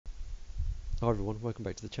Hi everyone, welcome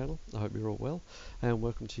back to the channel. I hope you're all well, and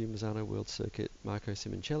welcome to Misano World Circuit Marco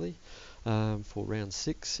Simoncelli for round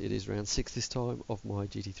 6. It is round 6 this time of my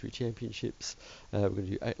GT3 Championships. We're going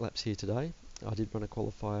to do 8 laps here today. I did run a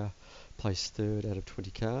qualifier, placed 3rd out of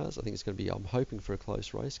 20 cars. I think it's going to be, I'm hoping for a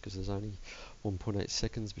close race because there's only 1.8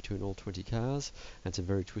 seconds between all 20 cars, and it's a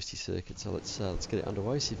very twisty circuit. So let's get it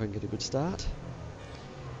underway, see if I can get a good start,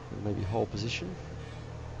 and maybe hold position.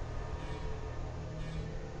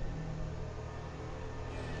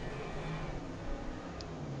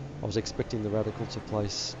 I was expecting the Radical to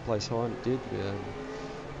place high, and it did.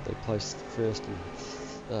 They placed first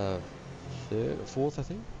and fourth, I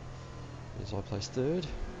think. As I placed 3rd.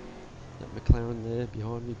 That McLaren there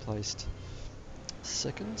behind me placed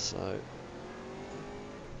 2nd. So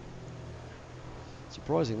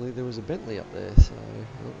surprisingly, there was a Bentley up there. So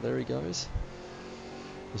well, there he goes.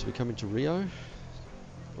 As we come into Rio,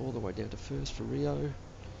 all the way down to 1st for Rio.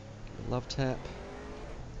 Love tap.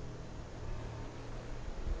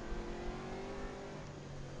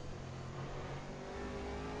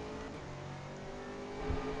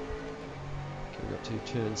 To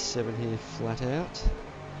turn 7 here, flat out,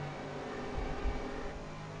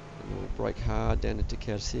 and we'll brake hard down into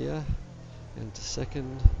Garcia and to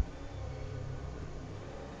 2nd,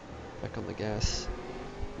 back on the gas,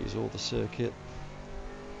 use all the circuit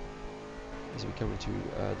as we come into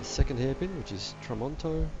the 2nd hairpin, which is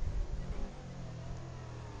Tramonto,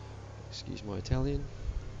 excuse my Italian,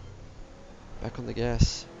 back on the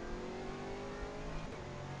gas,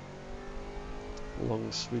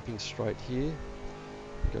 long sweeping straight here.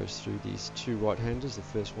 Goes through these 2 right-handers. The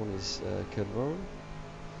first one is Cadron.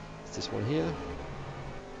 It's this one here.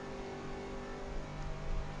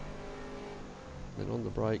 Then on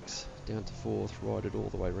the brakes, down to 4th, ride it all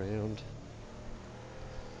the way round.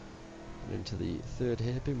 And into the 3rd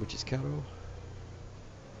hairpin, which is Caro.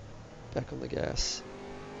 Back on the gas.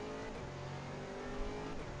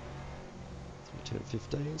 Through turn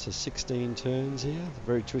 15, so 16 turns here.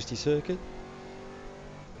 Very twisty circuit.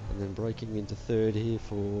 And then braking into 3rd here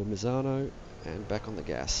for Misano, and back on the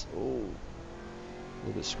gas. Oh, a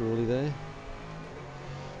little bit squirrely there.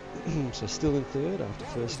 So still in 3rd after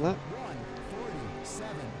first lap.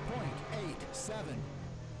 147.87.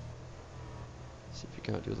 See if you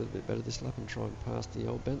can't do a little bit better this lap and try and pass the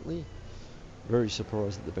old Bentley. Very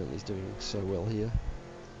surprised that the Bentley's doing so well here.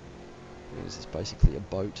 This is basically a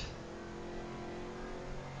boat.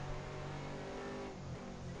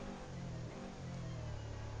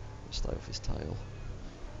 Stay off his tail.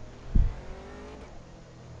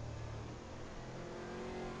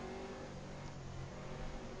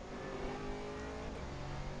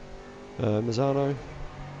 Misano,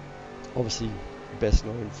 obviously best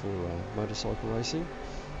known for motorcycle racing,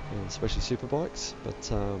 and especially superbikes,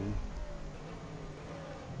 but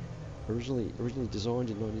originally designed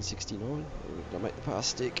in 1969. Gonna make the pass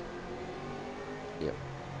stick. Yep.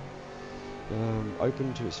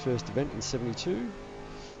 Opened to its first event in '72.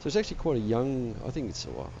 So it's actually quite a young, I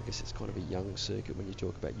guess it's kind of a young circuit when you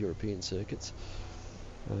talk about European circuits.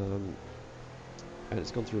 And it's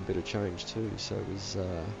gone through a bit of change too. So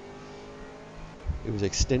it was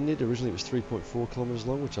extended. Originally it was 3.4 kilometres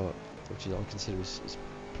long, which I consider is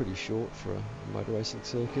pretty short for a motor racing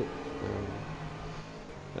circuit.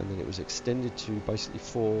 And then it was extended to basically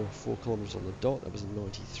 4 kilometres on the dot. That was in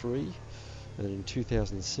 '93. And then in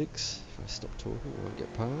 2006, if I stop talking, I won't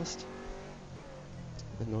get past.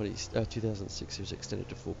 In 2006 it was extended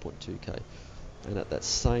to 4.2k, and at that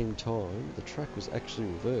same time the track was actually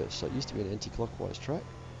reversed. So it used to be an anti-clockwise track,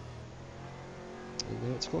 and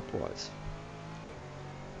now it's clockwise.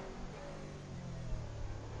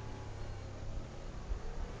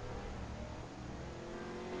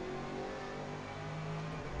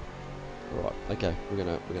 Right, okay, we're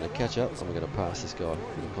gonna catch up, and we're gonna pass this guy. We're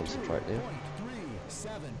gonna concentrate now.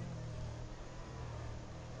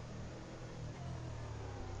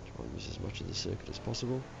 Use as much of the circuit as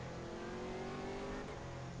possible.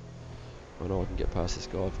 I know I can get past this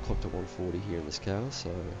guy. I've clocked at 140 here in this car,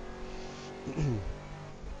 so I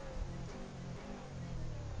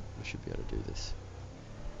should be able to do this.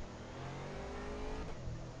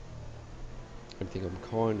 Only thing I'm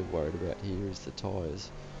kind of worried about here is the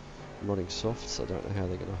tyres. I'm running soft, so I don't know how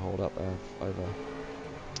they're going to hold up over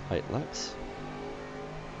 8 laps.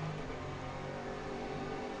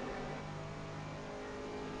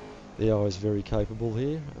 The AI is very capable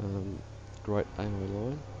here. Great AI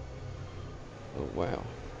line. Oh wow.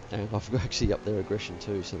 And I've actually upped their aggression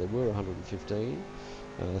too. So they were 115,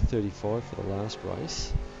 35 for the last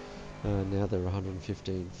race. Now they're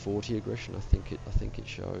 115.40 aggression. I think it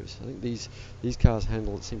shows. I think these cars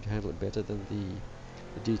seem to handle it better than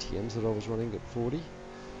the DTMs that I was running at 40.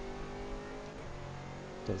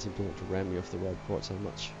 Don't seem to want to ram me off the road quite so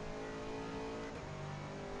much.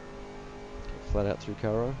 Okay, flat out through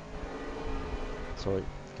Caro. Sorry,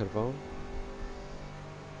 Carvon.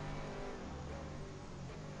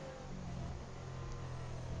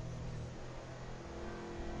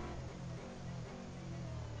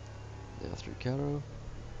 Now through Caro.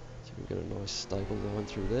 So we can get a nice stable line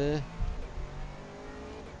through there.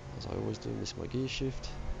 As I always do, miss my gear shift.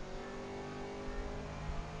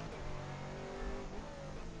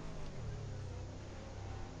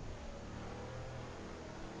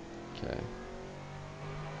 Okay.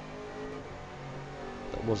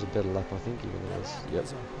 That was a better lap, I think, even though it's, yep.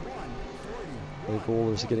 I think all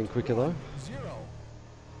of us are getting quicker though.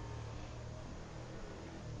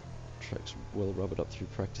 Track's well rubbered up through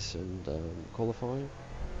practice and qualifying.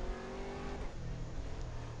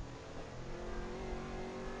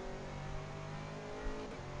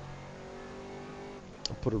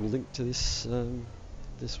 I'll put a link to this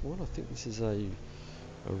this one. I think this is a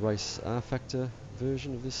race R Factor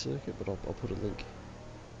version of this circuit, but I'll put a link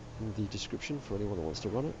in the description for anyone that wants to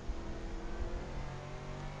run it.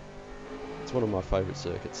 It's one of my favourite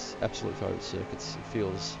circuits, absolute favourite circuits. It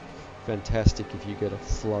feels fantastic if you get a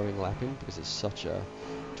flowing lap in, because it's such a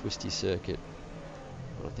twisty circuit.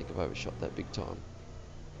 And I think I've overshot that big time.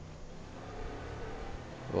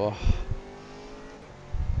 Oh,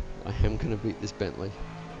 I am going to beat this Bentley.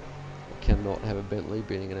 I cannot have a Bentley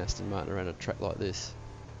beating an Aston Martin around a track like this.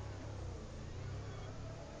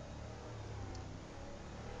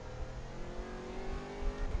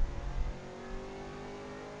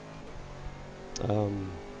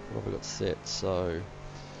 What have I got set? So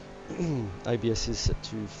ABS is set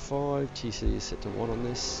to 5, TC is set to 1 on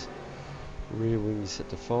this, rear wing is set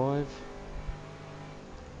to 5.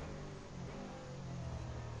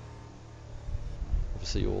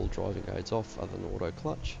 Obviously all driving aids off other than auto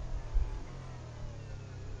clutch.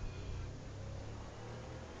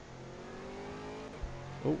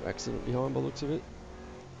 Oh, accident behind by the looks of it.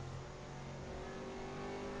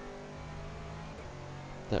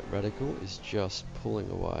 That radical is just pulling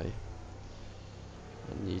away.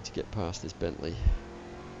 I need to get past this Bentley.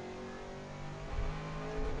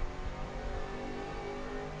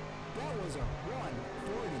 That was a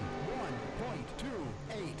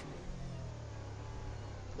 1:41.28.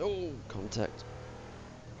 Oh, contact.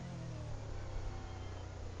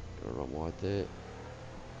 Gonna run wide there.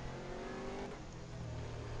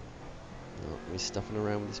 No, me stuffing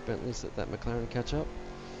around with this Bentley so let that McLaren catch up.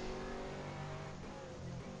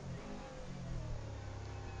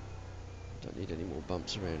 Don't need any more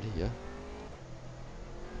bumps around here.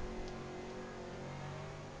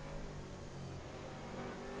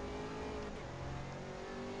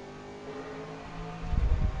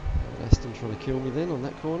 Aston trying to kill me then on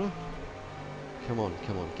that corner. Come on,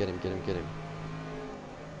 come on, get him, get him, get him.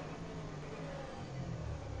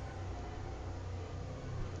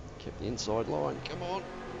 Kept the inside line, come on.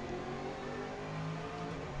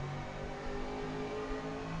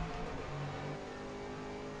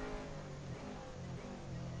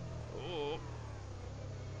 Oh.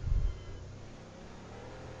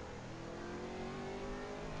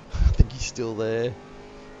 I think he's still there.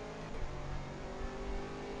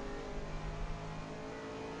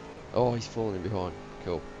 Oh, he's falling in behind.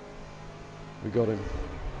 Cool. We got him.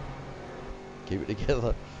 Keep it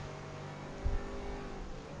together.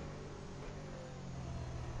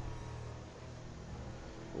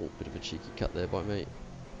 Oh, bit of a cheeky cut there by me.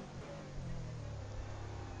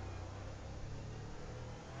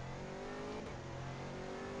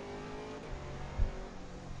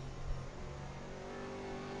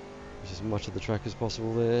 There's as much of the track as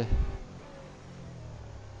possible there.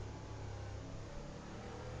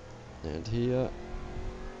 And here.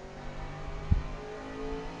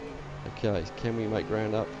 Okay, can we make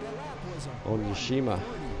ground up on Yoshima?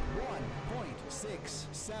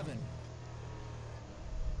 1:41.67.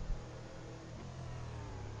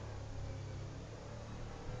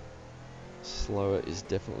 Slower is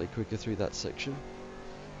definitely quicker through that section.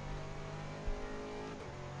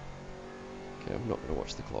 Okay, I'm not going to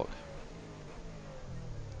watch the clock.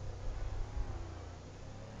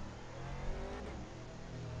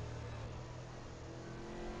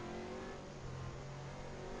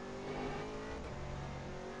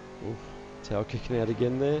 Oof, tail kicking out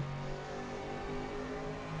again there.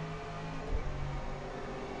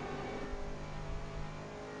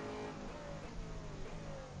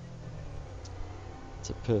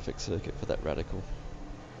 It's a perfect circuit for that radical.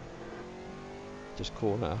 Just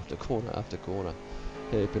corner after corner after corner,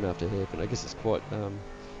 hairpin after hairpin. I guess it's quite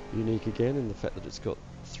unique again in the fact that it's got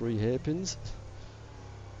 3 hairpins.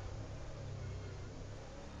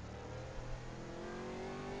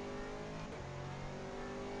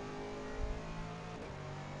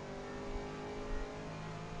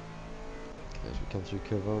 come through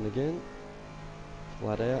curve on again,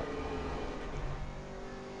 flat out.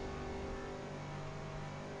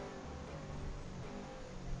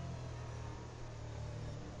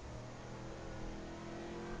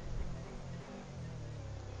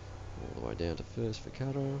 All the way down to first for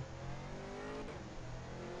Caro.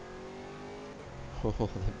 Oh,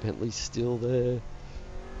 the Bentley's still there.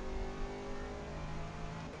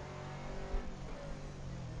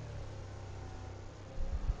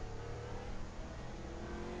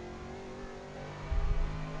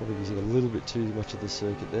 Probably using a little bit too much of the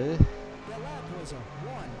circuit there. The lap was a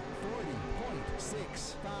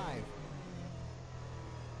 1:40.65.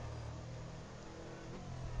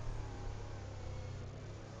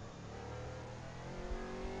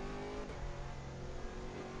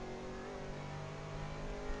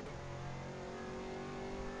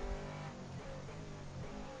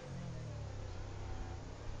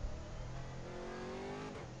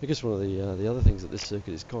 I guess one of the other things that this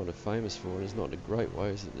circuit is kind of famous for, and is not in a great way,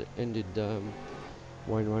 is that it ended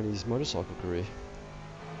Wayne Rainey's motorcycle career.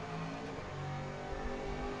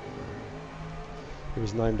 It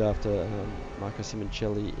was named after Marco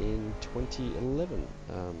Simoncelli in 2011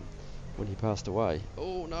 when he passed away.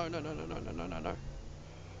 Oh no no no no no no no no no!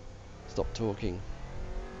 Stop talking.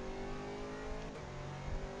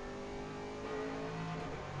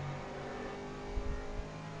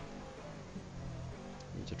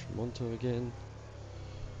 Into Tremonto again.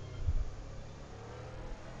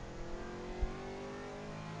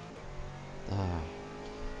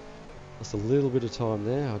 Just a little bit of time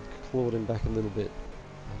there. I'd clawed him back a little bit.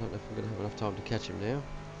 I don't know if I'm going to have enough time to catch him now.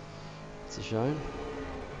 It's a shame.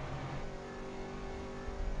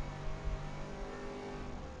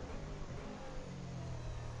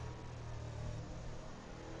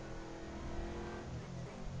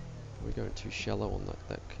 We're going too shallow on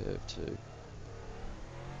that curve too.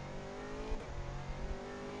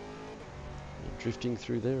 And drifting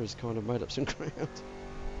through there has kind of made up some ground.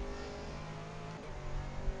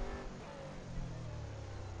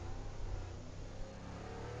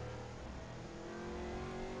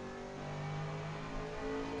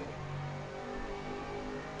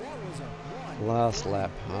 Last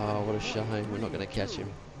lap. Oh, what a shame. We're not going to catch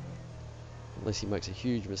him. Unless he makes a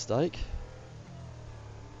huge mistake.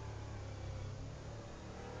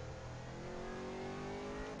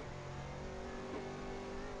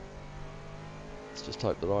 Let's just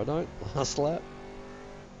hope that I don't. Last lap.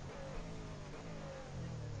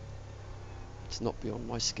 It's not beyond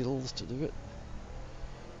my skills to do it.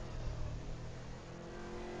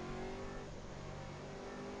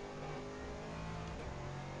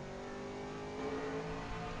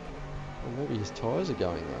 Maybe his tyres are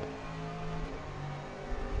going though.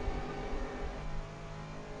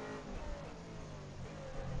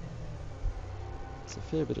 It's a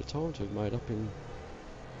fair bit of time to have made up in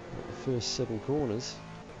the first 7 corners.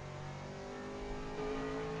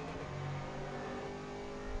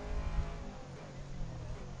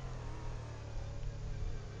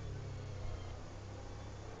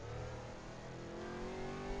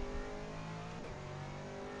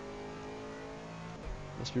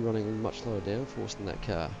 Must be running much lower downforce than that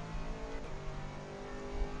car.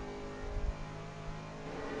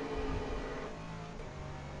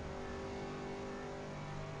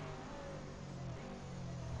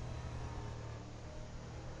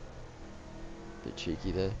 Bit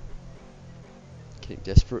cheeky there. Getting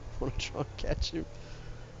desperate. Want to try and catch him.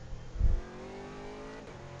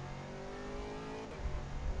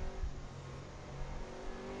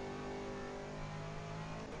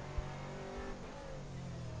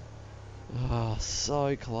 Ah,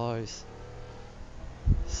 so close.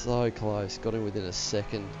 So close. Got him within a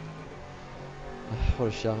second. What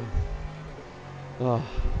a shame. Oh,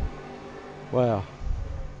 wow.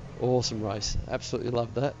 Awesome race. Absolutely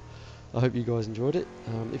loved that. I hope you guys enjoyed it.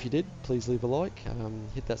 If you did, please leave a like.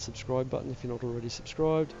 Hit that subscribe button if you're not already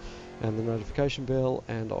subscribed. And the notification bell.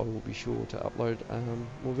 And I will be sure to upload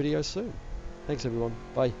more videos soon. Thanks everyone.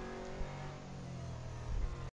 Bye.